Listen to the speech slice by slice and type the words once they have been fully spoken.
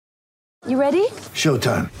You ready?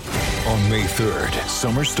 Showtime. On May 3rd,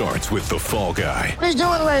 summer starts with The Fall Guy. Let's do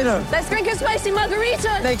it later. Let's drink a spicy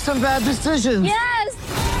margarita. Make some bad decisions. Yes!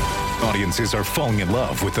 Audiences are falling in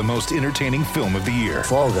love with the most entertaining film of the year.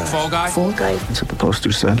 Fall Guy. Fall Guy? Fall Guy. That's what the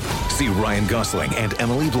poster said. See Ryan Gosling and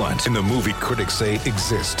Emily Blunt in the movie critics say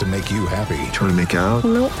exists to make you happy. Trying to make it out?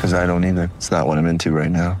 Nope. Because I don't either. It's not what I'm into right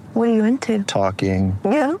now. What are you into? Talking.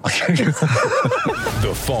 Yeah.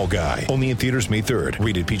 The Fall Guy. Only in theaters May 3rd.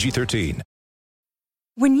 Rated PG-13.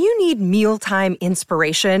 When you need mealtime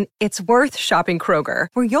inspiration, it's worth shopping Kroger,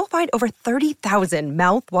 where you'll find over 30,000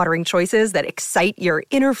 mouth-watering choices that excite your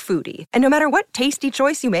inner foodie. And no matter what tasty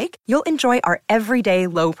choice you make, you'll enjoy our everyday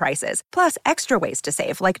low prices, plus extra ways to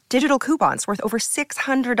save, like digital coupons worth over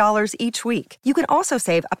 $600 each week. You can also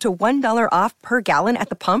save up to $1 off per gallon at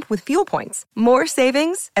the pump with fuel points. More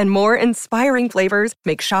savings and more inspiring flavors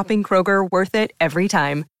make shopping Kroger worth it every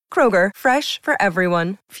time. Kroger, fresh for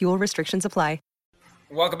everyone. Fuel restrictions apply.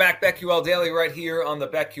 Welcome back, BetQL Daily, right here on the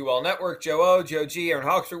BetQL Network. Joe O, Joe G, Aaron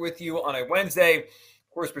Hawksworth with you on a Wednesday.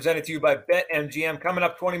 Of course, presented to you by BetMGM. Coming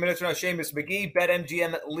up 20 minutes from now, Seamus McGee,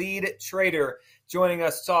 BetMGM lead trader, joining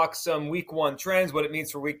us to talk some Week 1 trends, what it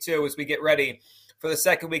means for Week 2 as we get ready for the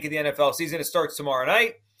second week of the NFL season. It starts tomorrow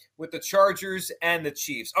night with the Chargers and the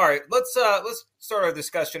Chiefs. All right, let's start our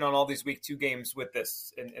discussion on all these Week 2 games with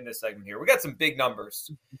this in this segment here. We got some big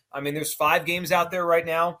numbers. I mean, there's 5 games out there right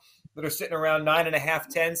now that are sitting around 9.5,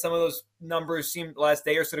 10. Some of those numbers seem the last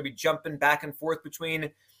day or so to be jumping back and forth between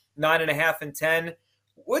 9.5 and 10.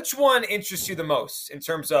 Which one interests you the most in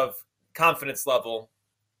terms of confidence level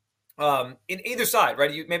in either side,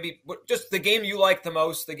 right? You maybe just the game you like the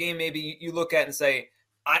most, the game maybe you look at and say,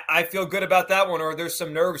 I feel good about that one, or there's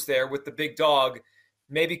some nerves there with the big dog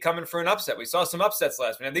maybe coming for an upset. We saw some upsets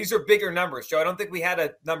last week. And these are bigger numbers, Joe. I don't think we had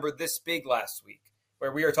a number this big last week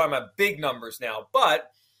where we are talking about big numbers now,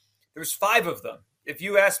 but there's 5 of them. If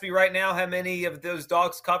you ask me right now how many of those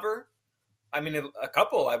dogs cover, I mean, a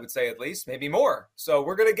couple, I would say at least, maybe more. So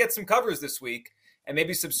we're going to get some covers this week and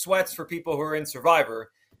maybe some sweats for people who are in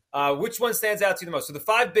Survivor. Which one stands out to you the most? So the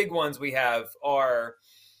 5 big ones we have are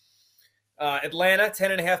Atlanta,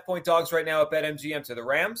 10.5-point dogs right now at BetMGM to the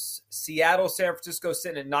Rams. Seattle, San Francisco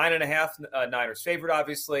sitting at 9.5, Niners favorite,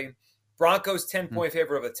 obviously. Broncos, 10-point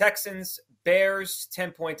favorite over the Texans. Bears,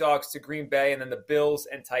 10-point dogs to Green Bay. And then the Bills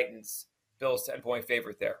and Titans. Bills, 10-point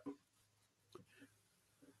favorite there.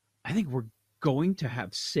 I think we're going to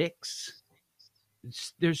have 6.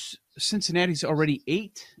 There's Cincinnati's already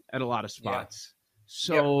 8 at a lot of spots. Yeah.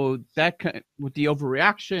 So that with the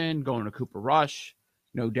overreaction, going to Cooper Rush,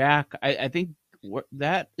 no Dak, I think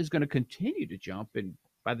that is going to continue to jump. And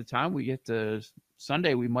by the time we get to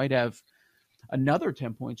Sunday, we might have another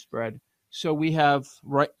 10-point spread. So we have,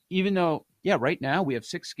 right now we have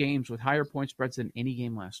 6 games with higher point spreads than any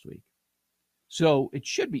game last week. So it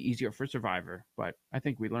should be easier for Survivor, but I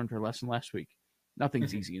think we learned our lesson last week.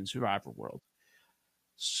 Nothing's easy in Survivor world.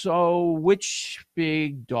 So which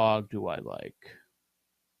big dog do I like?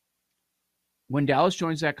 When Dallas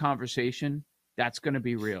joins that conversation, that's going to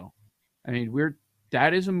be real. I mean,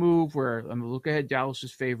 that is a move where I'm going to look ahead. Dallas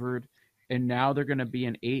is favored, and now they're going to be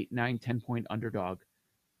an 8, 9, 10-point underdog.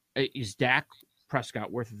 Is Dak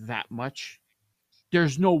Prescott worth that much?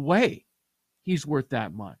 There's no way he's worth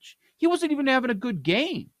that much. He wasn't even having a good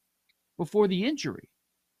game before the injury.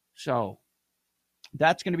 So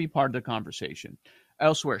that's going to be part of the conversation.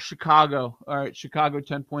 Elsewhere, Chicago. All right, Chicago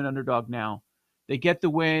 10-point underdog now. They get the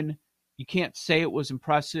win. You can't say it was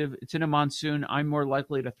impressive. It's in a monsoon. I'm more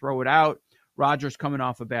likely to throw it out. Rodgers coming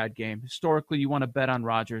off a bad game. Historically, you want to bet on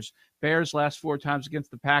Rodgers. Bears last 4 times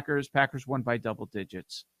against the Packers. Packers won by double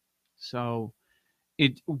digits. So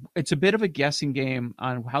it's a bit of a guessing game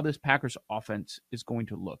on how this Packers offense is going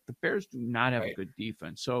to look. The Bears do not have a good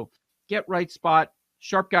defense. So get right spot.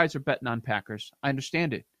 Sharp guys are betting on Packers. I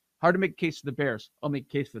understand it. Hard to make a case for the Bears. I'll make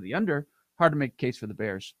a case for the under. Hard to make a case for the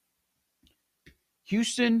Bears.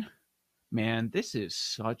 Houston, man, this is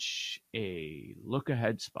such a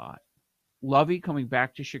look-ahead spot. Lovey coming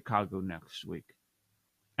back to Chicago next week.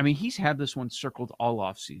 I mean, he's had this one circled all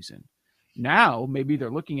offseason. Now, maybe they're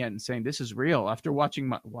looking at it and saying, this is real. After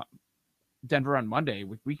watching Denver on Monday,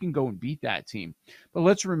 we can go and beat that team. But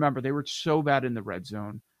let's remember, they were so bad in the red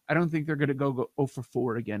zone. I don't think they're going to go 0 for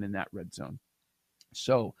 4 again in that red zone.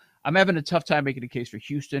 So I'm having a tough time making a case for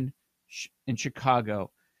Houston and Chicago.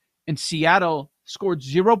 And Seattle scored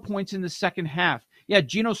 0 points in the second half. Yeah,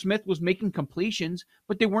 Geno Smith was making completions,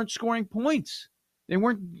 but they weren't scoring points. They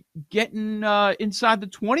weren't getting inside the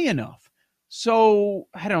 20 enough. So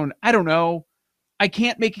I don't know. I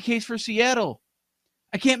can't make a case for Seattle.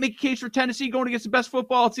 I can't make a case for Tennessee going against the best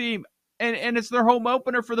football team. and it's their home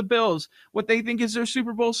opener for the Bills, what they think is their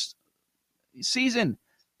Super Bowl season.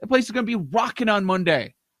 The place is going to be rocking on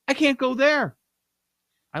Monday. I can't go there.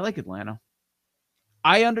 I like Atlanta.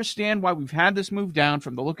 I understand why we've had this move down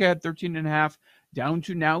from the look at 13.5 down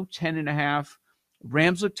to now 10.5.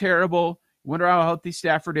 Rams look terrible. Wonder how healthy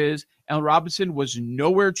Stafford is. Allen Robinson was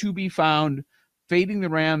nowhere to be found. Fading the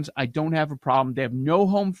Rams, I don't have a problem. They have no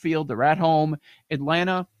home field. They're at home.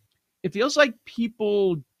 Atlanta, it feels like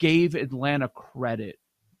people gave Atlanta credit.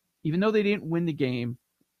 Even though they didn't win the game,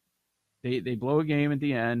 they blow a game at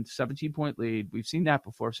the end, 17-point lead. We've seen that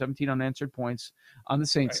before, 17 unanswered points on the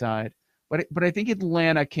Saints side. But I think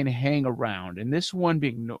Atlanta can hang around. And this one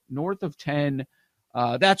being north of 10,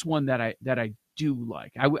 that's one that I do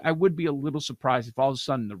like. I would be a little surprised if all of a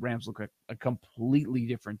sudden the Rams look like a completely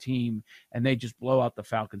different team and they just blow out the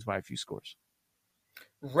Falcons by a few scores.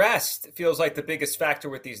 Rest feels like the biggest factor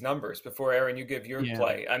with these numbers before, Aaron, you give your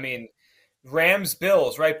play. I mean, Rams,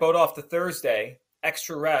 Bills, right? Both off the Thursday,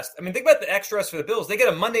 extra rest. I mean, think about the extra rest for the Bills. They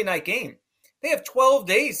get a Monday night game. They have 12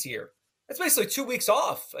 days here. That's basically 2 weeks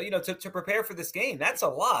off, to prepare for this game. That's a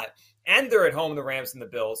lot. And they're at home, the Rams and the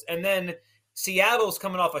Bills. And then Seattle's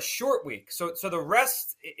coming off a short week. So the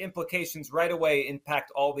rest implications right away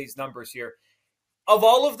impact all these numbers here. Of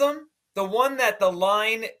all of them, the one that the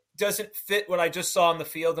line doesn't fit what I just saw on the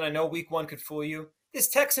field, and I know week 1 could fool you, is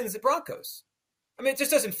Texans at Broncos. I mean, it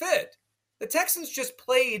just doesn't fit. The Texans just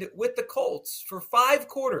played with the Colts for 5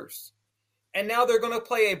 quarters, and now they're going to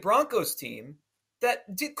play a Broncos team that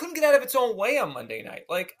couldn't get out of its own way on Monday night.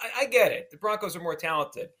 Like, I get it. The Broncos are more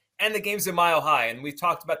talented. And the game's at Mile High. And we've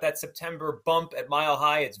talked about that September bump at Mile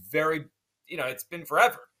High. It's very, it's been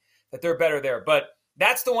forever that they're better there. But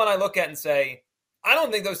that's the one I look at and say, I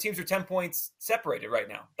don't think those teams are 10 points separated right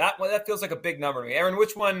now. That feels like a big number to me. Aaron,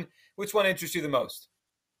 which one interests you the most?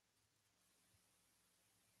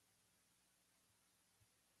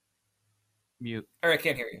 Mute. Aaron, I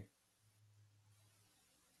can't hear you.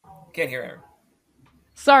 Can't hear Aaron.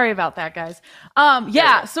 Sorry about that, guys.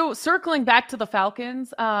 So circling back to the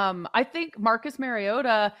Falcons, I think Marcus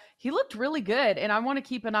Mariota, he looked really good, and I want to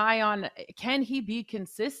keep an eye on, can he be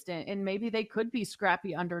consistent? And maybe they could be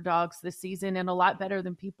scrappy underdogs this season and a lot better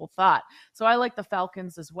than people thought. So I like the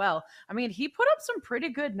Falcons as well. I mean, he put up some pretty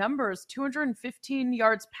good numbers, 215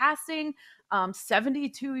 yards passing,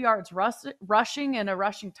 72 yards rushing, and a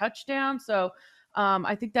rushing touchdown. So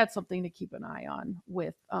I think that's something to keep an eye on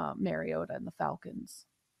with Mariota and the Falcons.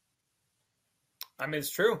 I mean,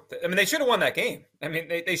 it's true. I mean, they should have won that game. I mean,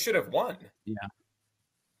 they should have won. Yeah.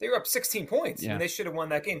 They were up 16 points. Yeah. And they should have won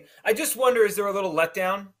that game. I just wonder, is there a little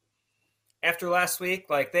letdown after last week?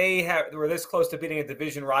 Like, they were this close to beating a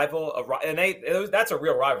division rival. And that's a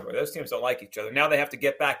real rivalry. Those teams don't like each other. Now they have to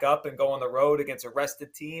get back up and go on the road against a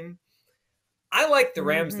rested team. I like the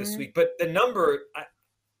Rams this week, but the number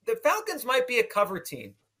 – the Falcons might be a cover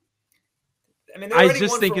team. I mean, I was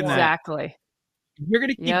just thinking that. Exactly. You're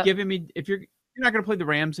going to keep giving me, if you're not going to play the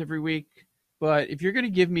Rams every week, but if you're going to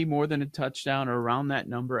give me more than a touchdown or around that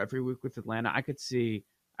number every week with Atlanta, I could see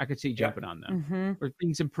jumping on them. Mm-hmm. Or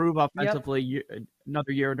things improve offensively.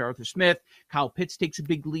 Another year under Arthur Smith. Kyle Pitts takes a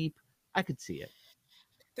big leap. I could see it.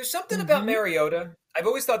 There's something about Mariota. I've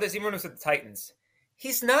always thought this, even when it was with the Titans.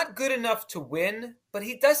 He's not good enough to win, but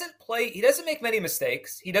he doesn't make many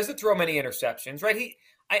mistakes. He doesn't throw many interceptions, right?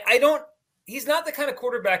 He's not the kind of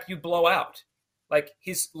quarterback you blow out. Like,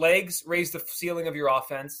 his legs raise the ceiling of your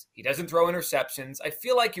offense. He doesn't throw interceptions. I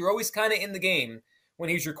feel like you're always kind of in the game when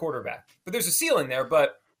he's your quarterback. But there's a ceiling there,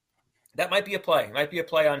 but that might be a play. It might be a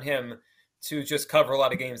play on him to just cover a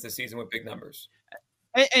lot of games this season with big numbers.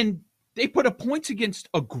 And they put up points against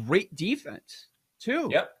a great defense, too.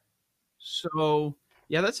 Yep. So,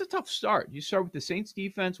 yeah, that's a tough start. You start with the Saints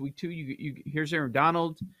defense. Week 2, here's Aaron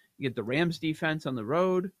Donald. You get the Rams defense on the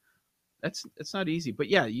road. That's not easy. But,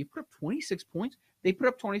 yeah, you put up 26 points. They put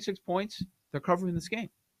up 26 points. They're covering this game.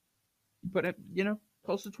 But,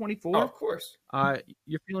 close to 24. Oh, of course.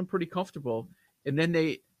 You're feeling pretty comfortable. And then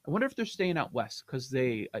I wonder if they're staying out west because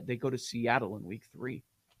they go to Seattle in week 3.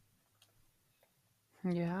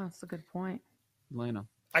 Yeah, that's a good point. Atlanta.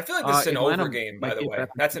 I feel like this is an Atlanta over game, by the way.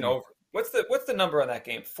 That's an over. What's the number on that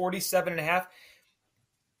game? 47.5?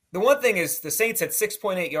 The one thing is the Saints had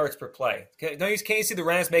 6.8 yards per play. Can you see the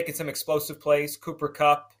Rams making some explosive plays? Cooper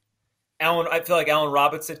Kupp. I feel like Allen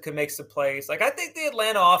Robinson could make some plays. Like, I think the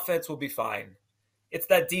Atlanta offense will be fine. It's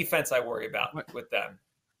that defense I worry about with them.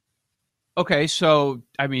 Okay, so,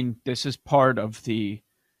 I mean, this is part of the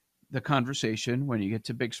conversation when you get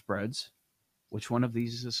to big spreads. Which one of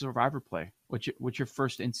these is a survivor play? What's your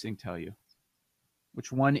first instinct tell you?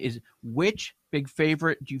 Which big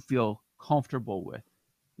favorite do you feel comfortable with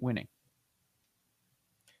winning?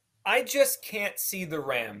 I just can't see the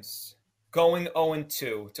Rams going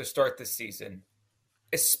 0-2 to start the season.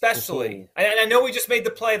 Especially, and I know we just made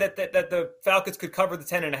the play that the Falcons could cover the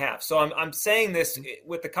 10.5. So I'm saying this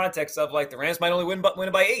with the context of like the Rams might only win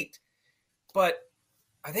it by 8. But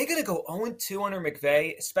are they going to go 0-2 under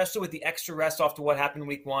McVay, especially with the extra rest off to what happened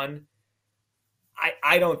week 1?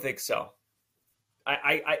 I don't think so.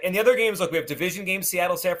 And the other games, look, we have division games,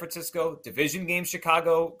 Seattle, San Francisco, division games,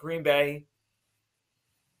 Chicago, Green Bay.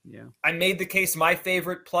 Yeah. I made the case my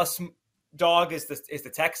favorite plus dog is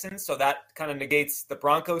the Texans, so that kind of negates the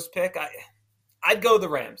Broncos pick. I'd go the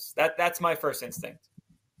Rams. That's my first instinct.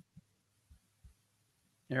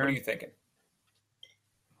 Aaron? What are you thinking?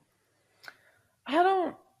 I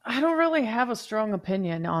don't really have a strong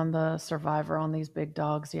opinion on the survivor on these big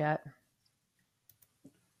dogs yet.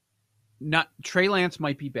 Not Trey Lance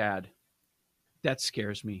might be bad. That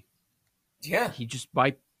scares me. Yeah. He just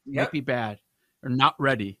might be bad or not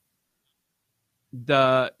ready.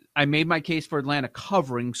 I made my case for Atlanta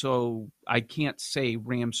covering, so I can't say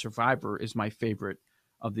Rams Survivor is my favorite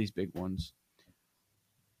of these big ones.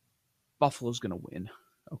 Buffalo's going to win,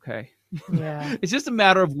 okay? Yeah. It's just a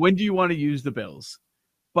matter of when do you want to use the Bills.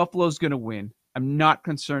 Buffalo's going to win. I'm not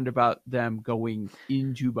concerned about them going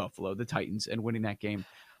into Buffalo, the Titans, and winning that game.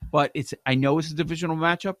 But I know it's a divisional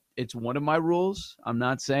matchup. It's one of my rules. I'm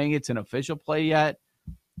not saying it's an official play yet.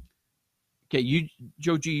 Okay,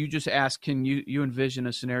 Joe G, you just asked, can you envision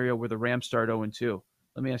a scenario where the Rams start 0-2?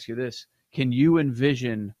 Let me ask you this. Can you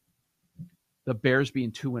envision the Bears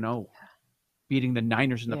being 2-0, beating the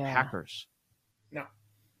Niners and the Packers?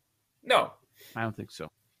 No. I don't think so.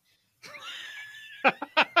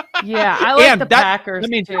 Yeah, I like the Packers. That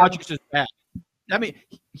means too. Rodgers is bad. I mean,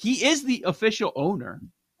 he is the official owner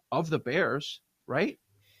of the Bears, right?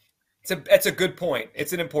 It's a good point.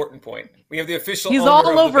 It's an important point. We have the official. He's owner all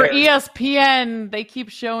of over the Bears. ESPN. They keep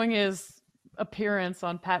showing his appearance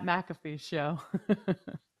on Pat McAfee's show.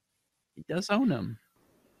 He does own them.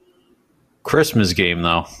 Christmas game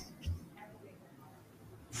though.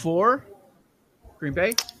 For Green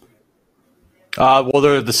Bay? Well,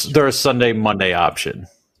 they're a Sunday Monday option.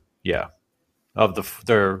 Yeah,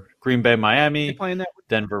 they're Green Bay Miami, Playing that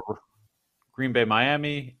Denver. Green Bay,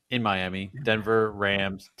 Miami, in Miami, Denver,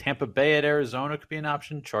 Rams, Tampa Bay at Arizona could be an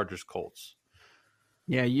option, Chargers, Colts.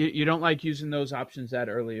 Yeah, you don't like using those options that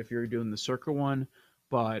early if you're doing the circle one,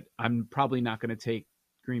 but I'm probably not going to take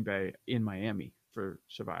Green Bay in Miami for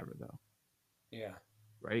Survivor, though. Yeah.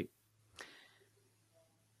 Right?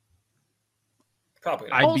 Probably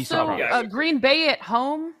not. I'd be Also, surprised. Green Bay at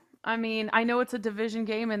home. I mean, I know it's a division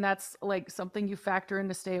game, and that's like something you factor in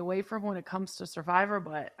to stay away from when it comes to Survivor,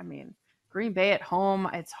 but I mean, Green Bay at home,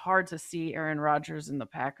 it's hard to see Aaron Rodgers and the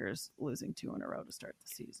Packers losing 2 in a row to start the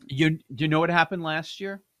season. You know what happened last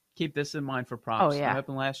year? Keep this in mind for props. Oh, yeah. What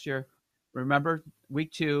happened last year? Remember,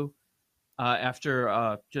 week 2,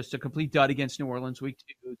 after just a complete dud against New Orleans, week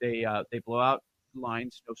 2, they blow out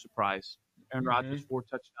lines, no surprise. Aaron Rodgers, 4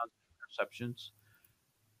 touchdowns, interceptions.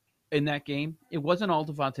 In that game, it wasn't all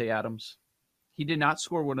Devontae Adams. He did not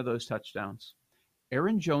score one of those touchdowns.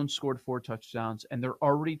 Aaron Jones scored 4 touchdowns, and they're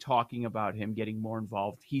already talking about him getting more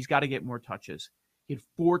involved. He's got to get more touches. He had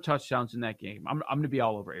 4 touchdowns in that game. I'm going to be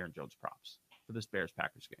all over Aaron Jones props for this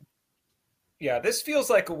Bears-Packers game. Yeah, this feels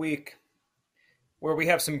like a week where we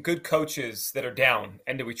have some good coaches that are down,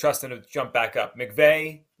 and do we trust them to jump back up?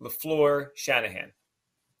 McVay, LaFleur, Shanahan.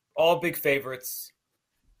 All big favorites.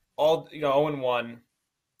 All 0-1.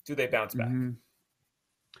 Do they bounce back? Mm-hmm.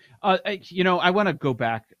 I want to go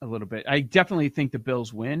back a little bit. I definitely think the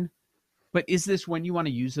Bills win, but is this when you want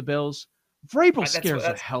to use the Bills? Vrabel scares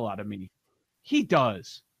the hell out of me. He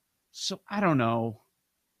does. So I don't know.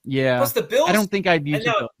 Yeah. Plus the Bills, I don't think I'd use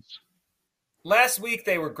the Bills. Last week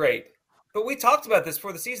they were great, but we talked about this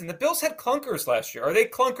before the season. The Bills had clunkers last year. Are they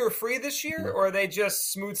clunker free this year, or are they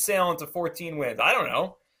just smooth sailing to 14 wins? I don't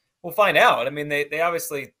know. We'll find out. I mean, they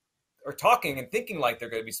obviously are talking and thinking like they're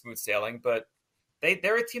going to be smooth sailing, but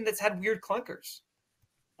they're a team that's had weird clunkers,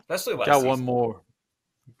 especially last season.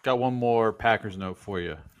 Got one more Packers note for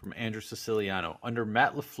you from Andrew Siciliano. Under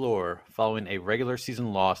Matt LaFleur, following a regular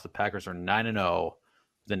season loss, the Packers are 9-0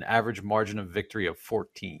 with an average margin of victory of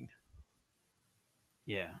 14.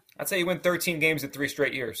 Yeah. I'd say you win 13 games in 3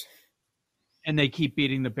 straight years. And they keep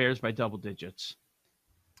beating the Bears by double digits.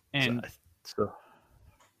 And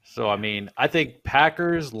So I mean, I think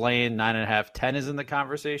Packers laying 9.5, 10 is in the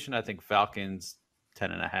conversation. I think Falcons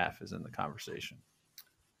 10.5 is in the conversation.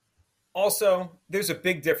 Also, there's a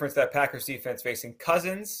big difference that Packers defense facing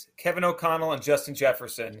Cousins, Kevin O'Connell, and Justin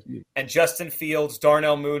Jefferson, and Justin Fields,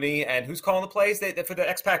 Darnell Mooney, and who's calling the plays for the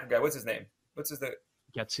ex-Packer guy? What's his name?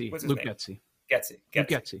 Getsy. What's his Luke name? Getsy. Getsy. Luke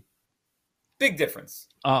Getsy. Big difference.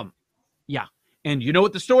 Yeah. And you know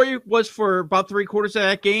what the story was for about 3/4 of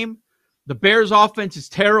that game? The Bears offense is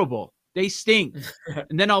terrible. They stink.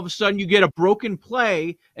 And then all of a sudden you get a broken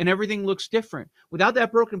play and everything looks different. Without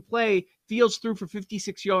that broken play, Fields threw for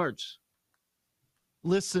 56 yards.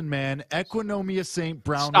 Listen, man, Equinomia St.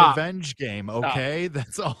 Brown Stop. revenge game, okay? Stop.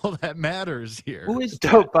 That's all that matters here. Who is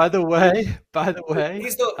Dope, by the way,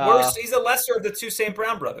 He's the worst. He's the lesser of the two St.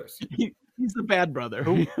 Brown brothers. He's the bad brother.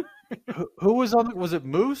 Who was on? Was it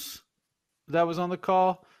Moose that was on the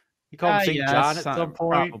call? He called him St. John at some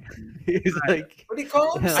point. Probably. He's like, What do you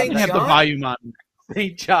call him? I St. can have the John? volume on.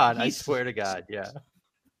 St. John. I He's- swear to God, yeah.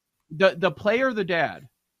 The player or the dad?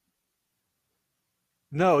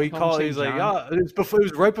 No, he Call him called. St. He's like, John? oh, it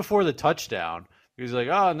was right before the touchdown. He was like,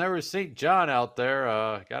 oh, and there was St. John out there.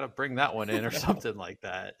 Got to bring that one in or something like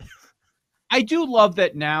that. I do love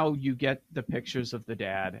that now you get the pictures of the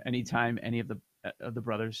dad anytime any of the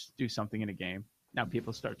brothers do something in a game. Now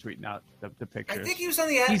people start tweeting out the pictures. I think he was on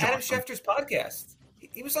the He's Adam awesome. Schefter's podcast.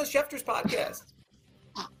 He was on Schefter's podcast.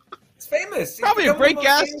 It's famous. He's Probably a become great one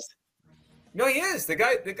of the most guest. famous- No, he is. The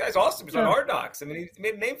guy's awesome. He's on Hard Knocks. I mean, he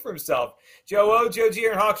made a name for himself. Joe O, Joe G,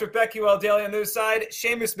 Aaron Hawksworth, BetQL Daily on the other side.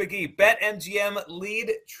 Seamus McGee, BetMGM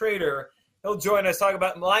lead trader. He'll join us talk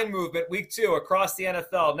about line movement week 2 across the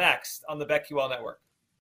NFL next on the BetQL Network.